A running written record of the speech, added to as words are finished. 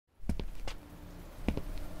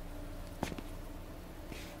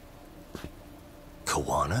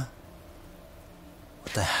Kawana?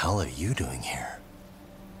 What the hell are you doing here?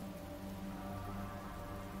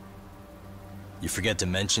 You forget to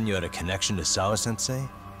mention you had a connection to Sawa-sensei?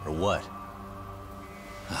 Or what?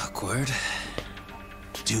 Awkward.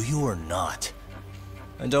 Do you or not?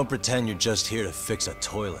 And don't pretend you're just here to fix a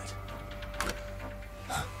toilet.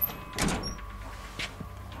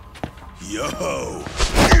 Yo!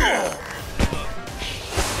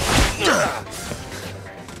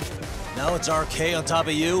 Now it's RK on top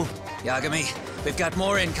of you? Yagami, we've got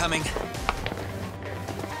more incoming.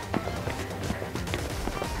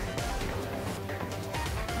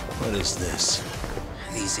 What is this?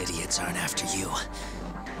 These idiots aren't after you.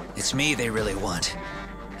 It's me they really want.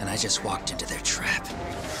 And I just walked into their trap.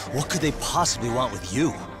 What could they possibly want with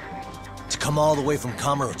you? To come all the way from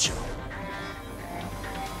Kamurocho?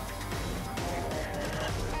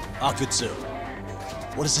 Akutsu,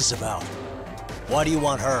 what is this about? Why do you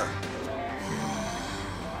want her?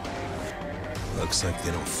 Looks like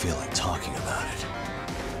they don't feel like talking about it.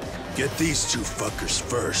 Get these two fuckers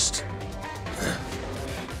first.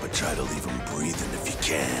 But try to leave them breathing if you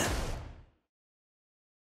can.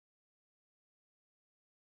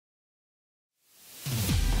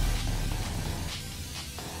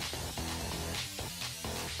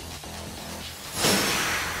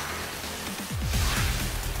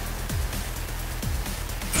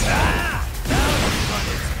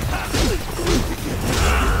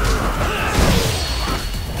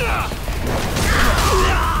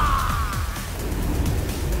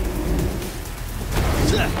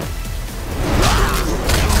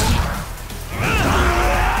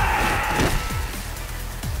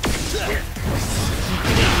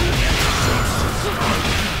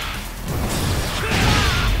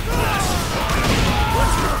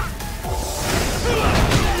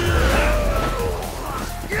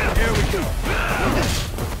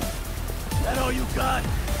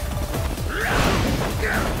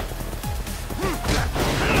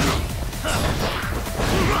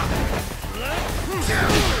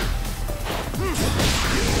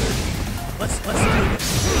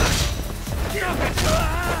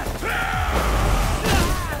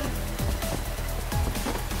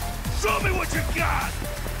 Show me what you got!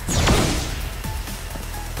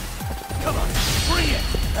 Come on, bring it!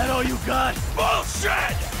 That all you got?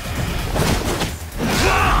 Bullshit!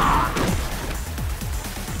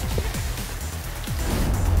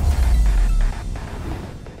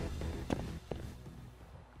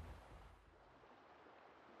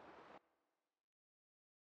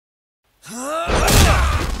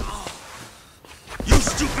 You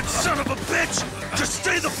stupid son of a bitch! Just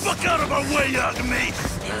stay the fuck out of our way, Yagami!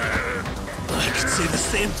 I could say the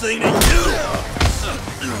same thing to you!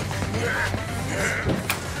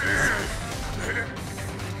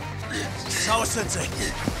 Sawa-sensei,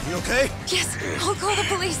 you okay? Yes, I'll call the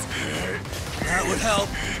police. That would help.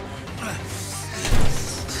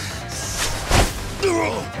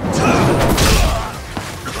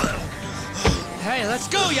 Hey, let's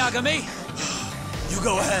go, Yagami! You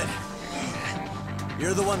go ahead.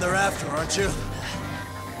 You're the one they're after, aren't you?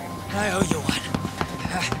 I owe you one.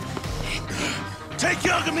 Take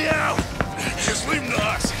Yagami out! Just leave him to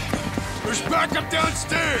us. There's backup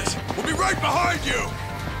downstairs. We'll be right behind you.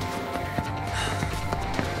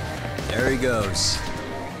 There he goes.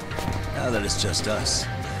 Now that it's just us,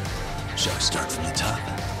 shall I start from the top?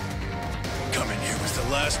 Coming here was the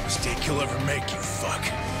last mistake you'll ever make, you fuck.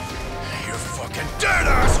 You're fucking dead,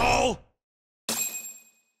 asshole!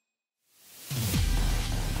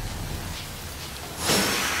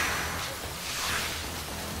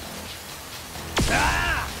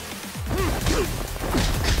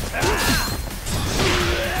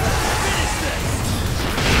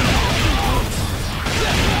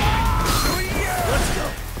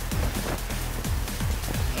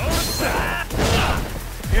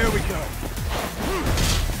 Here we go.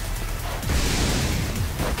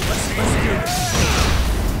 Let's do this.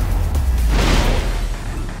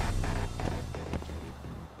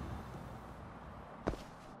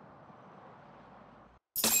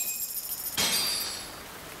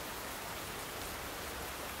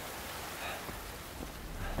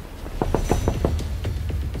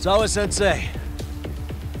 Sawa-sensei,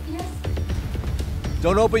 Yes?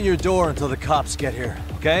 don't open your door until the cops get here,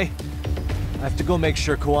 okay? I have to go make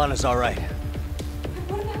sure Kawana's all right.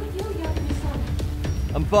 But what about with you,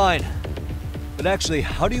 Yagami-san? I'm fine. But actually,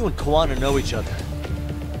 how do you and Kawana know each other?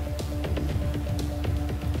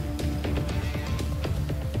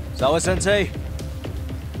 Sawa-sensei?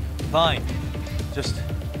 Fine. Just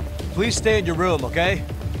please stay in your room, okay?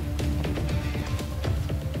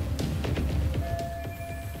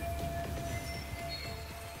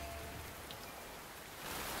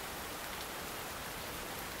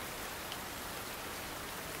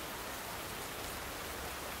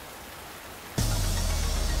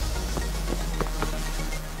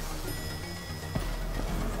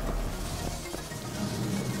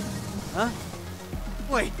 Huh?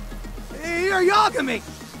 Wait, you're Yagami!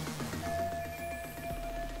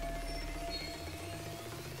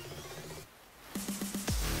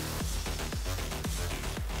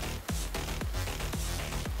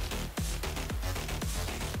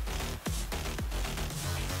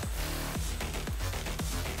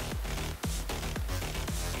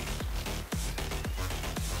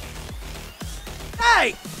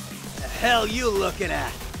 Hey! The hell you looking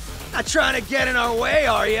at? Not trying to get in our way,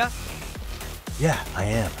 are ya? Yeah, I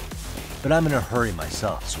am. But I'm in a hurry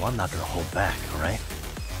myself, so I'm not gonna hold back, alright?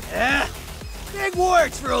 Yeah? Big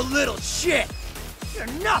words for a little shit! You're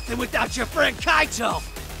nothing without your friend Kaito!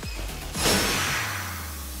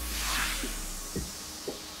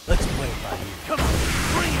 Let's play it by ear. Come on,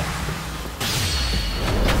 bring it!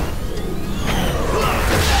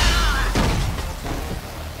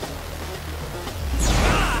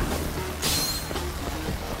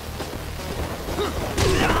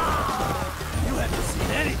 You haven't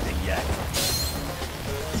seen anything yet.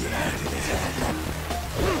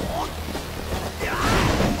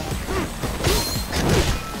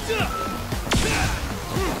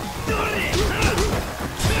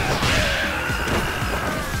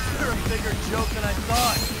 You're a bigger joke than I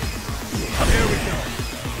thought. Here we go.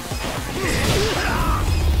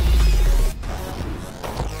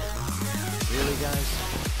 Really, guys?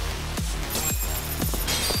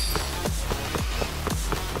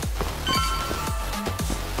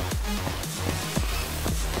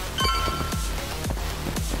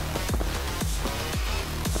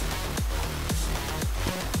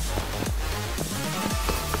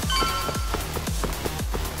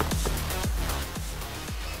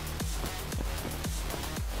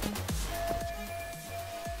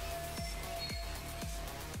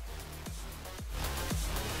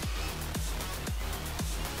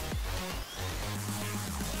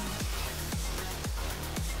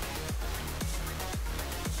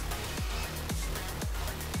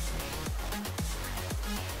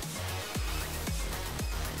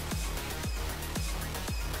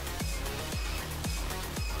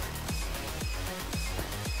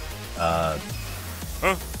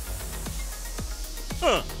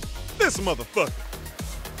 Huh? This motherfucker.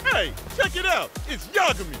 Hey, check it out. It's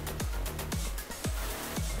Yagami.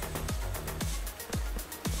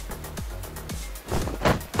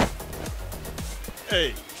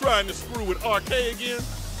 Hey, trying to screw with RK again?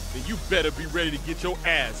 Then you better be ready to get your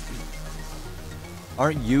ass beat.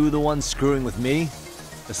 Aren't you the one screwing with me?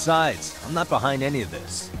 Besides, I'm not behind any of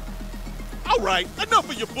this. All right, enough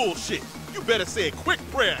of your bullshit. You better say a quick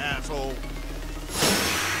prayer, asshole.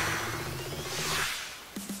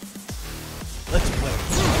 Let's play.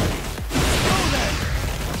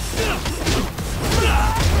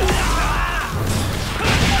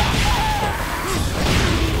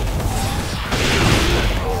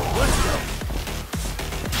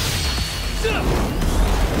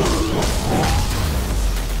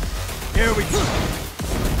 Here we go.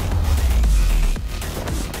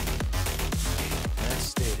 Let's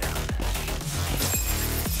stay down.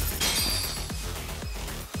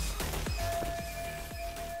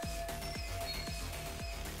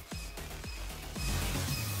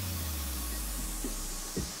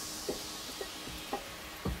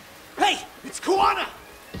 Hey! It's Kuwana!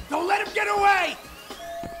 Don't let him get away!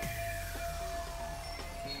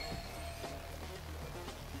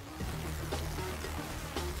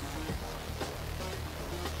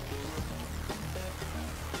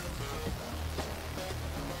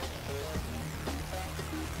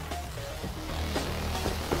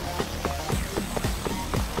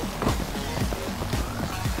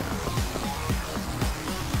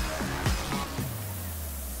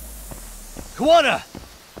 Kuwana!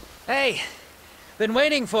 Hey, been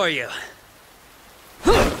waiting for you.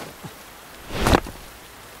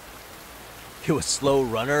 You a slow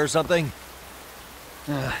runner or something?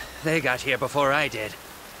 They got here before I did.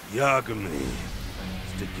 Yagami,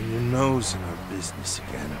 sticking your nose in our business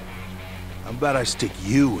again. How about I stick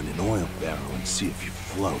you in an oil barrel and see if you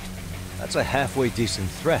float? That's a halfway decent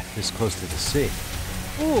threat this close to the sea.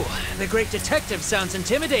 Ooh, the great detective sounds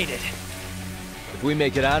intimidated. If we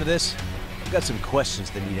make it out of this, I've got some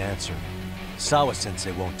questions that need answering.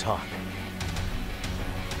 Sawa-sensei won't talk.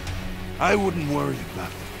 I wouldn't worry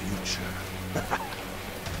about the future.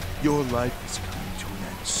 Your life is coming to an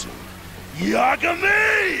end soon.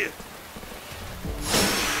 Yagami!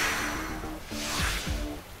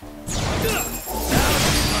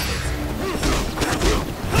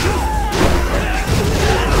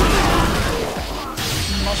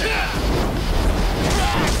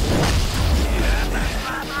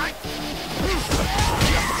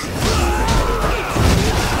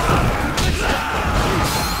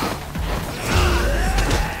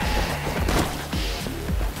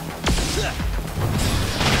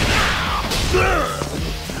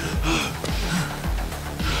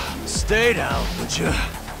 stay down, would you?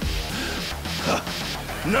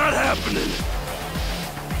 Not happening!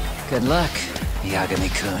 Good luck,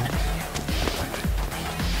 Yagami-kun.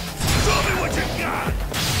 Show me what you got!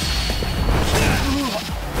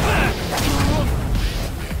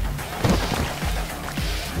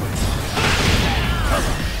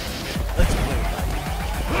 Let's play.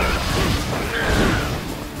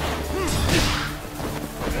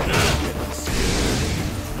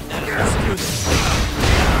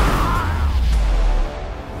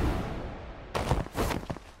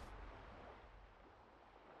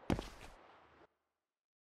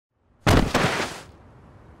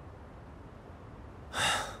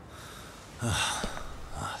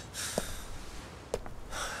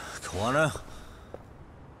 Kuwana?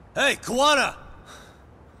 Hey, Kuwana!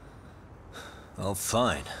 Oh,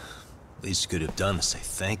 fine. Least you could have done is say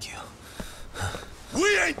thank you.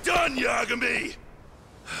 We ain't done, Yagami!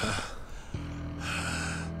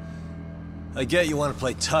 I get you want to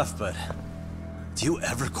play tough, but do you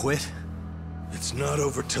ever quit? It's not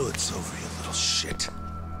over till it's over, you little shit.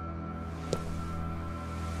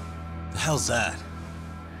 The hell's that?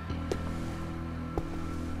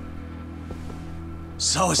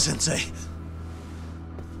 Sawa-sensei!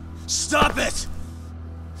 Stop it!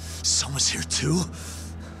 Someone's here too?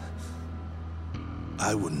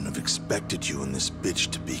 I wouldn't have expected you and this bitch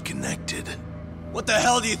to be connected. What the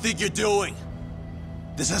hell do you think you're doing?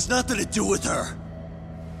 This has nothing to do with her.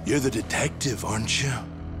 You're the detective, aren't you?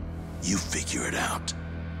 You figure it out.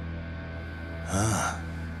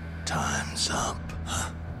 Time's up. Huh?